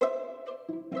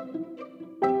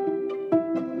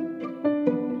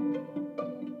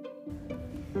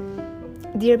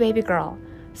Dear baby girl,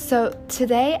 so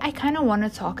today I kind of want to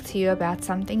talk to you about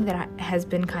something that has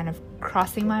been kind of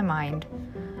crossing my mind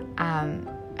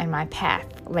and my path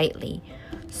lately.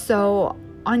 So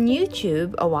on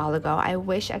YouTube a while ago, I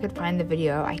wish I could find the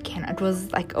video. I can't. It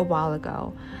was like a while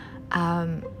ago.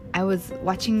 I was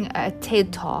watching a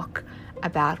TED Talk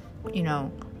about,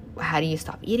 how do you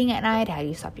stop eating at night? How do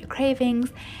you stop your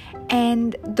cravings?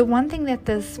 And the one thing that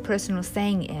this person was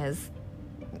saying is,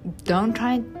 don't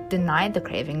try and deny the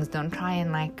cravings. Don't try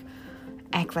and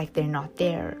act like they're not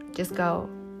there. Just go,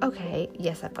 okay,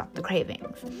 yes, I've got the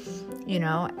cravings,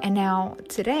 And now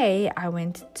today I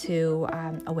went to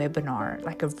a webinar,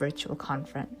 like a virtual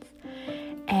conference,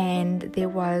 and there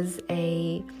was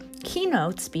a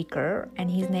keynote speaker,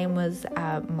 and his name was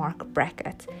Mark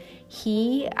Brackett.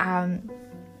 He's a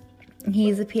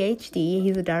PhD.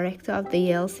 He's a director of the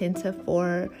Yale Center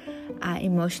for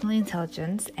Emotional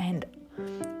Intelligence, and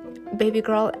baby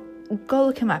girl, go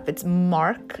look him up. It's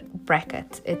Mark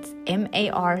Brackett. It's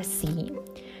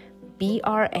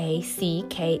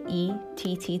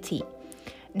MarkBrackett.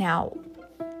 Now,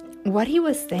 what he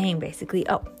was saying basically,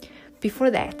 before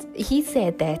that, he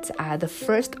said that the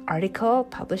first article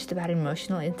published about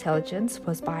emotional intelligence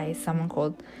was by someone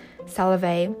called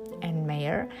Salovey and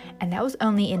Mayer, and that was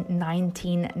only in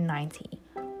 1990.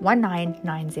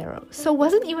 So it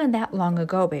wasn't even that long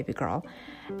ago, baby girl.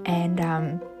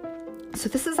 And so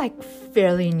this is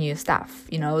fairly new stuff,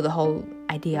 the whole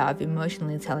idea of emotional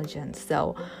intelligence.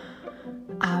 So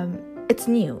it's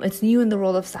new. It's new in the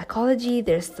world of psychology.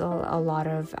 There's still a lot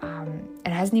of,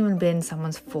 it hasn't even been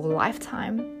someone's full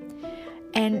lifetime.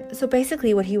 And so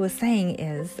basically what he was saying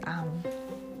is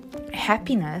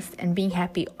happiness and being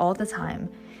happy all the time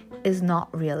is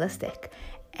not realistic,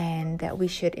 and that we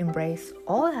should embrace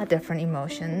all our different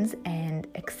emotions and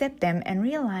accept them and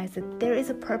realize that there is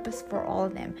a purpose for all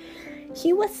of them.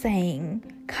 He was saying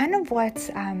kind of what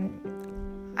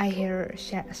I hear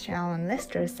Shallon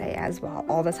Lester say as well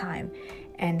all the time,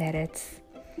 and that it's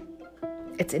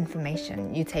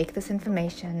information. You take this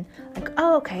information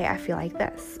oh, okay, I feel like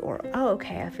this, or oh,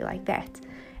 okay, I feel like that,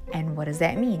 and what does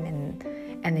that mean?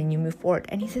 And then you move forward.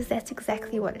 And he says that's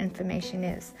exactly what information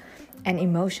is and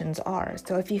emotions are.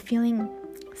 So if you're feeling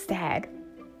sad,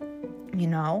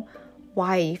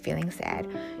 why are you feeling sad?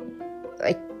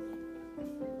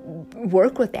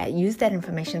 Work with that. Use that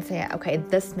information. Say, okay,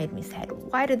 this made me sad.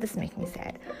 Why did this make me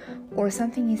sad? Or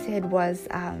something he said was,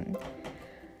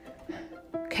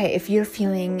 okay, if you're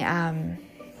feeling,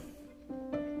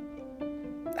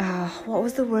 what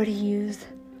was the word he used?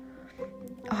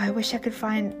 Oh, I wish I could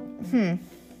find,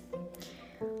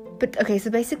 But, okay, so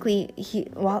basically,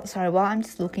 while I'm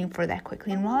just looking for that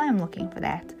quickly, and while I'm looking for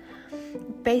that,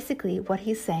 basically what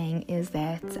he's saying is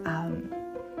that,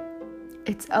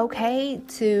 it's okay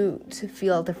to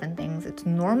feel different things. It's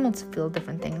normal to feel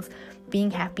different things.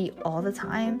 Being happy all the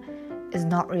time is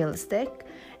not realistic,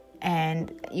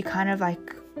 and you kind of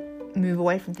move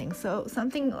away from things. So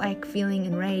something like feeling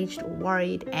enraged or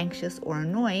worried, anxious or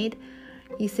annoyed,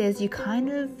 he says you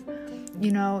kind of,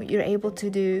 you're able to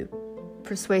do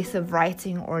persuasive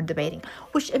writing or debating,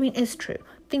 which is true.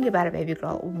 Think about it, baby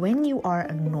girl. When you are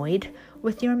annoyed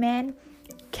with your man,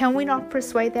 can we not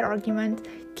persuade that argument?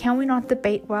 Can we not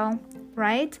debate well,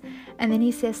 right? And then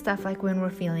he says stuff like when we're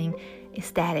feeling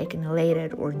ecstatic and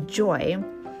elated or joy,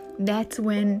 that's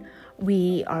when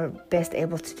we are best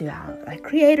able to do our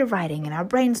creative writing and our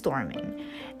brainstorming.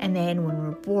 And then when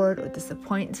we're bored or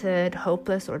disappointed,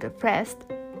 hopeless or depressed,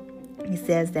 he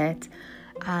says that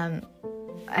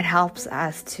it helps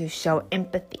us to show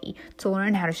empathy, to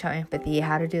learn how to show empathy,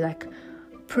 how to do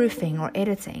proofing or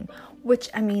editing, which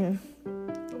think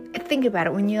about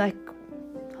it.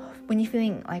 When you're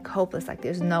feeling hopeless,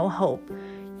 there's no hope,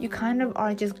 you kind of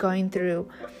are just going through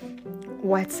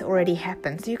what's already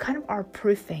happened. So you kind of are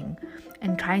proofing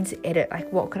and trying to edit,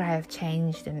 what could I have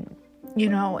changed? And,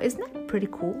 isn't that pretty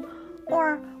cool?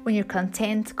 Or when you're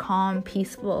content, calm,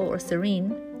 peaceful, or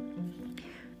serene,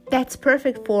 that's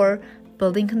perfect for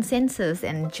building consensus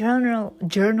and journal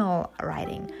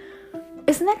writing.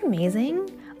 Isn't that amazing?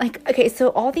 Okay, so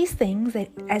all these things that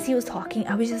as he was talking,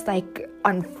 I was just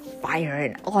on fire,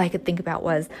 and all I could think about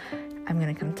was, I'm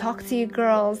going to come talk to you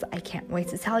girls. I can't wait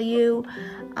to tell you.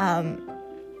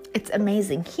 It's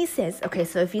amazing. He says, okay,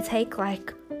 so if you take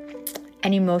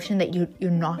an emotion that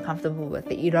you're not comfortable with,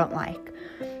 that you don't like,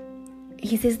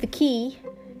 he says the key,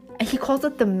 and he calls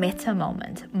it the meta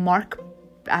moment.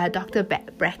 Dr.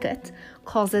 Brackett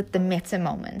calls it the meta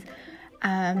moment.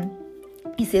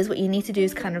 He says what you need to do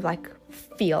is kind of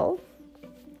feel,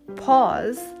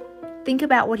 pause, think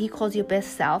about what he calls your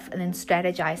best self, and then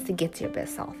strategize to get to your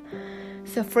best self.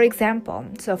 So for example,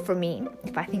 for me,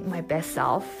 if I think my best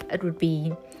self, it would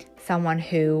be someone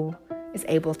who is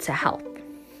able to help,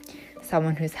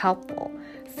 someone who's helpful.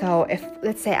 So if,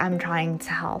 let's say I'm trying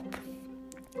to help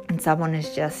and someone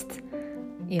is just,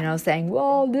 saying,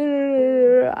 well,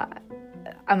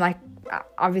 I'm like,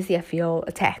 obviously I feel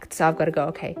attacked. So I've got to go,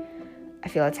 okay, I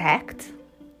feel attacked.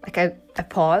 Like I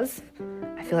pause,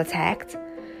 I feel attacked.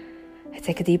 I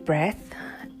take a deep breath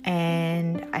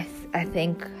and I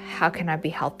think, how can I be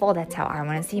helpful? That's how I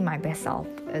want to see my best self,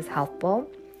 as helpful,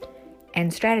 and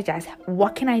strategize.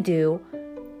 What can I do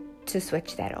to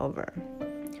switch that over?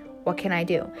 What can I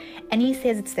do? And he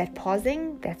says it's that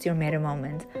pausing, that's your meta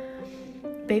moment.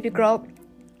 Baby girl,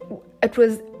 it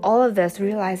was all of this,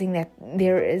 realizing that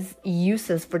there is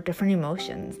uses for different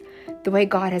emotions, the way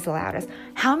God has allowed us.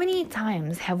 How many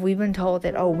times have we been told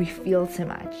that, we feel too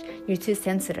much, you're too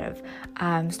sensitive,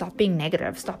 stop being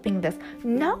negative, stop being this?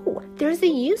 No, there's a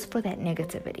use for that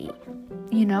negativity.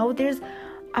 There's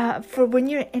for when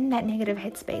you're in that negative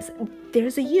headspace,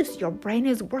 there's a use. Your brain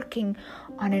is working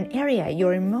on an area,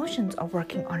 your emotions are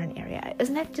working on an area.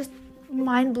 Isn't that just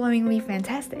mind-blowingly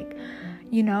fantastic?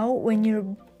 When you're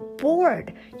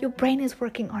bored, your brain is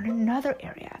working on another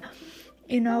area.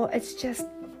 It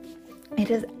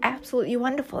is absolutely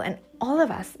wonderful. And all of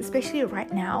us, especially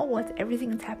right now with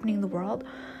everything that's happening in the world,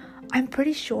 I'm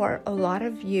pretty sure a lot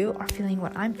of you are feeling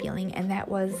what I'm feeling. And that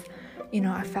was,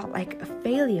 I felt like a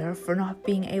failure for not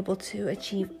being able to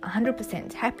achieve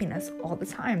 100% happiness all the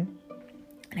time.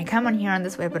 And I come on here on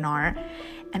this webinar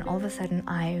and all of a sudden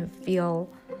I feel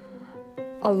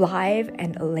alive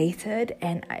and elated,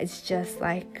 and it's just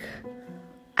like,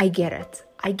 I get it.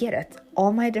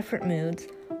 All my different moods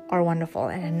are wonderful,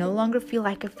 and I no longer feel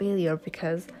like a failure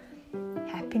because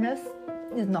happiness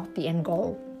is not the end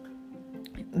goal.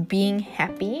 Being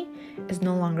happy is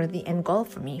no longer the end goal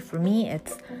for me. For me,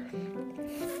 it's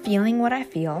feeling what I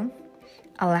feel,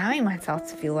 allowing myself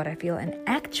to feel what I feel, and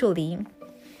actually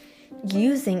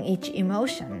using each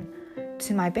emotion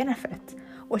to my benefit,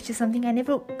 which is something I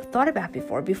never thought about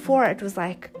before. Before, it was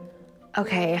like,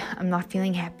 okay, I'm not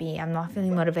feeling happy, I'm not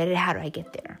feeling motivated, how do I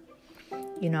get there?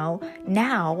 Now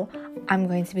I'm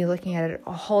going to be looking at it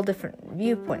a whole different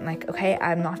viewpoint. Like, okay,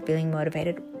 I'm not feeling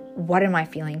motivated. What am I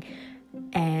feeling?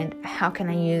 And how can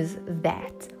I use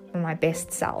that for my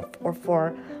best self or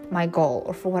for my goal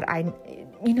or for what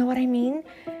you know what I mean?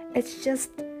 It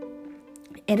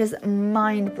is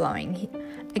mind-blowing.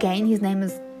 Again, his name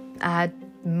is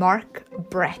Mark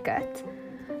Brackett.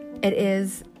 It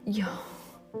is,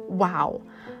 wow.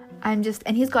 And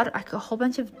he's got like a whole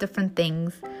bunch of different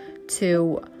things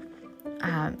to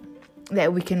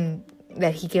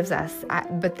that he gives us,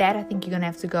 but that I think you're gonna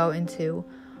have to go into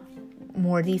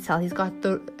more detail. He calls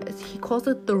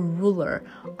it the ruler,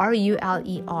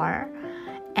 RULER,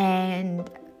 and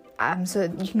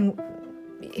so you can.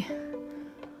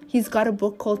 He's got a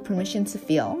book called Permission to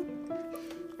Feel.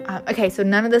 Okay, so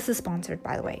none of this is sponsored,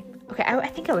 by the way. Okay, I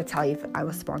think I would tell you if I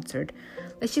was sponsored.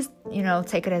 Let's just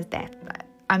take it as that.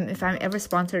 If I'm ever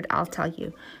sponsored, I'll tell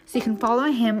you. So you can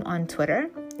follow him on Twitter.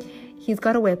 He's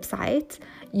got a website.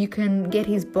 You can get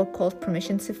his book called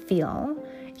Permission to Feel.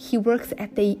 He works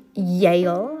at the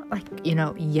Yale,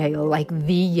 Yale, like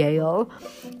the Yale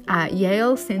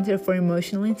Center for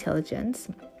Emotional Intelligence.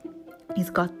 He's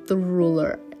got the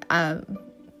ruler. I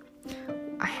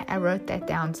wrote that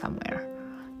down somewhere.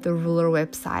 The ruler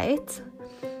website.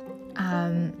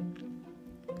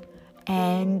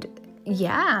 And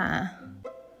yeah.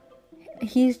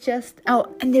 He's just,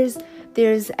 and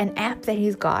there's an app that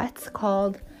he's got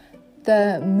called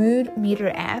the Mood Meter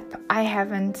app. I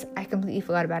completely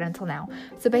forgot about it until now.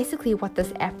 So basically what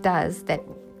this app does that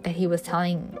he was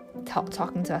talking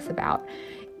to us about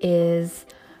is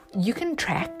you can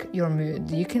track your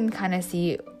moods. You can kind of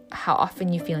see how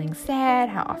often you're feeling sad,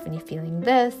 how often you're feeling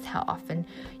this, how often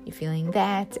you're feeling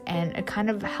that, and it kind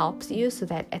of helps you so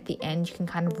that at the end you can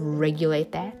kind of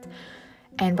regulate that.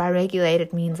 And by regulate,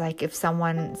 it means like if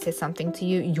someone says something to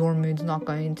you, your mood's not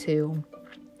going to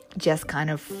just kind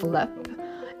of flip,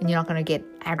 and you're not going to get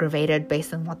aggravated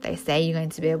based on what they say. You're going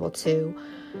to be able to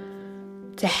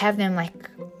have them like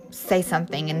say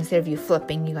something, and instead of you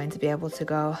flipping, you're going to be able to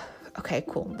go, okay,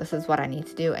 cool, this is what I need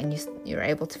to do, and you're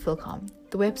able to feel calm.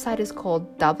 The website is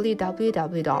called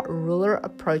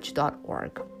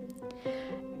www.rulerapproach.org.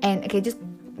 And okay, just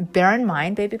bear in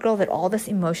mind, baby girl, that all this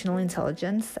emotional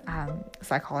intelligence,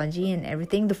 psychology and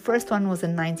everything, the first one was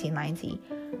in 1990.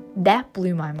 That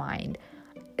blew my mind.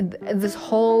 This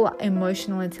whole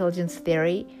emotional intelligence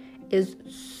theory is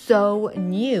so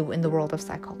new in the world of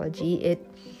psychology.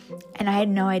 And I had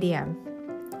no idea.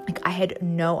 I had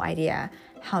no idea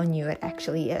how new it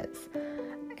actually is.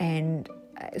 And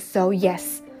so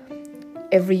yes,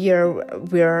 every year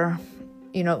we're,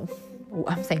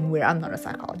 I'm saying I'm not a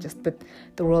psychologist, but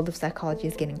the world of psychology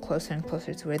is getting closer and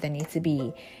closer to where they need to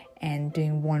be and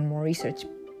doing more and more research.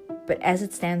 But as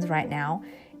it stands right now,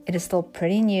 it is still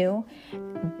pretty new,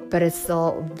 but it's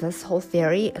still, this whole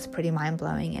theory is pretty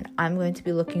mind-blowing, and I'm going to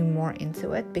be looking more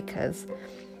into it because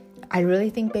I really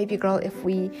think, baby girl, if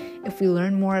we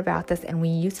learn more about this and we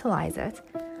utilize it,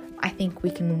 I think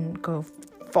we can go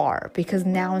far. Because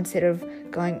now, instead of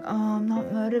going, oh, I'm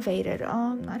not motivated,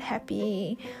 oh, I'm not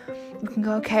happy, we can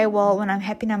go, okay, well, when I'm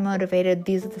happy and I'm motivated,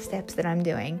 these are the steps that I'm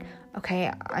doing.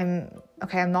 Okay, I'm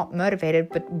not motivated,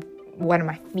 but what am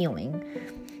I feeling?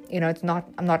 I'm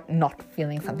not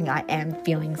feeling something, I am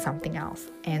feeling something else.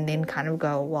 And then kind of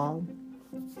go, well,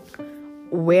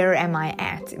 where am I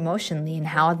at emotionally, and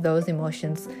how are those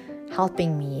emotions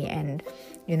helping me, and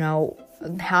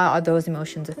how are those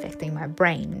emotions affecting my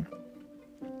brain?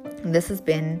 This has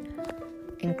been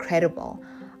incredible.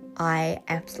 I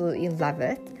absolutely love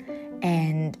it.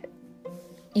 And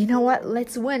you know what?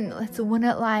 Let's win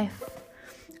at life.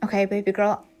 Okay, baby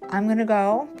girl, I'm gonna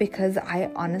go because I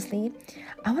want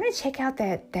to check out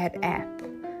that app,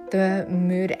 the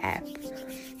Mood app,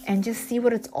 and just see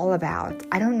what it's all about.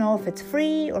 I don't know if it's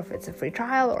free or if it's a free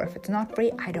trial or if it's not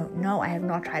free. I don't know. I have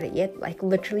not tried it yet. Like,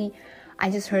 literally,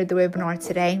 I just heard the webinar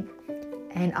today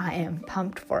and I am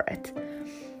pumped for it.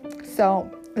 So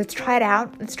let's try it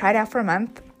out. Let's try it out for a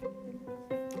month,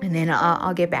 and then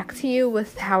I'll get back to you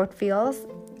with how it feels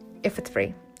if it's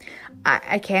free.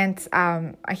 I can't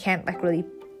like really.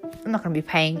 I'm not going to be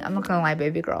paying. I'm not going to lie,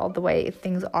 baby girl. The way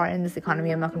things are in this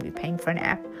economy, I'm not going to be paying for an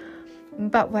app.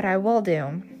 But what I will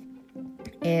do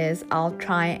is I'll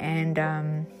try and,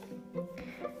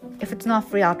 if it's not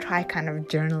free, I'll try kind of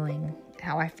journaling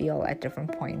how I feel at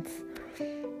different points,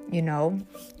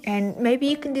 And maybe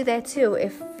you can do that too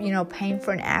if, paying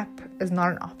for an app is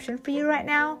not an option for you right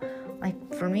now.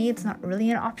 Like, for me, it's not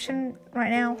really an option right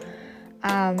now.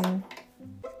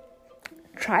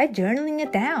 Try journaling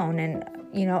it down, and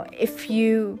if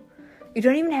you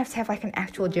don't even have to have like an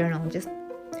actual journal, just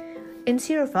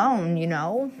into your phone,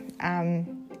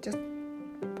 just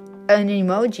an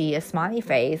emoji, a smiley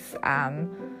face,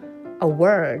 a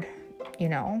word,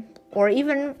 or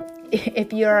even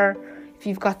if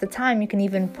you've got the time, you can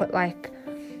even put like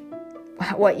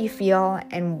what you feel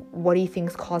and what do you think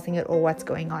is causing it, or what's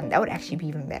going on. That would actually be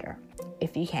even better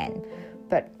if you can,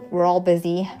 but we're all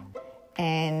busy,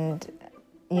 and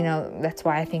that's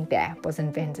why I think the app was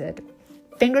invented.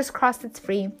 Fingers crossed it's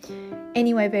free.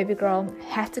 Anyway, baby girl,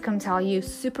 had to come tell you,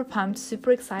 super pumped,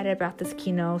 super excited about this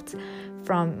keynote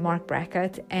from Mark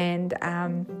Brackett, and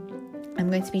I'm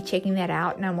going to be checking that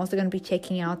out, and I'm also going to be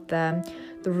checking out the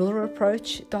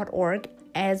rulerapproach.org,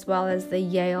 as well as the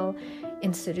Yale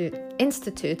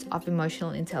Institute of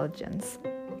Emotional Intelligence.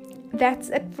 That's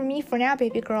it for me for now,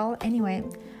 baby girl. Anyway,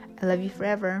 I love you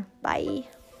forever. Bye.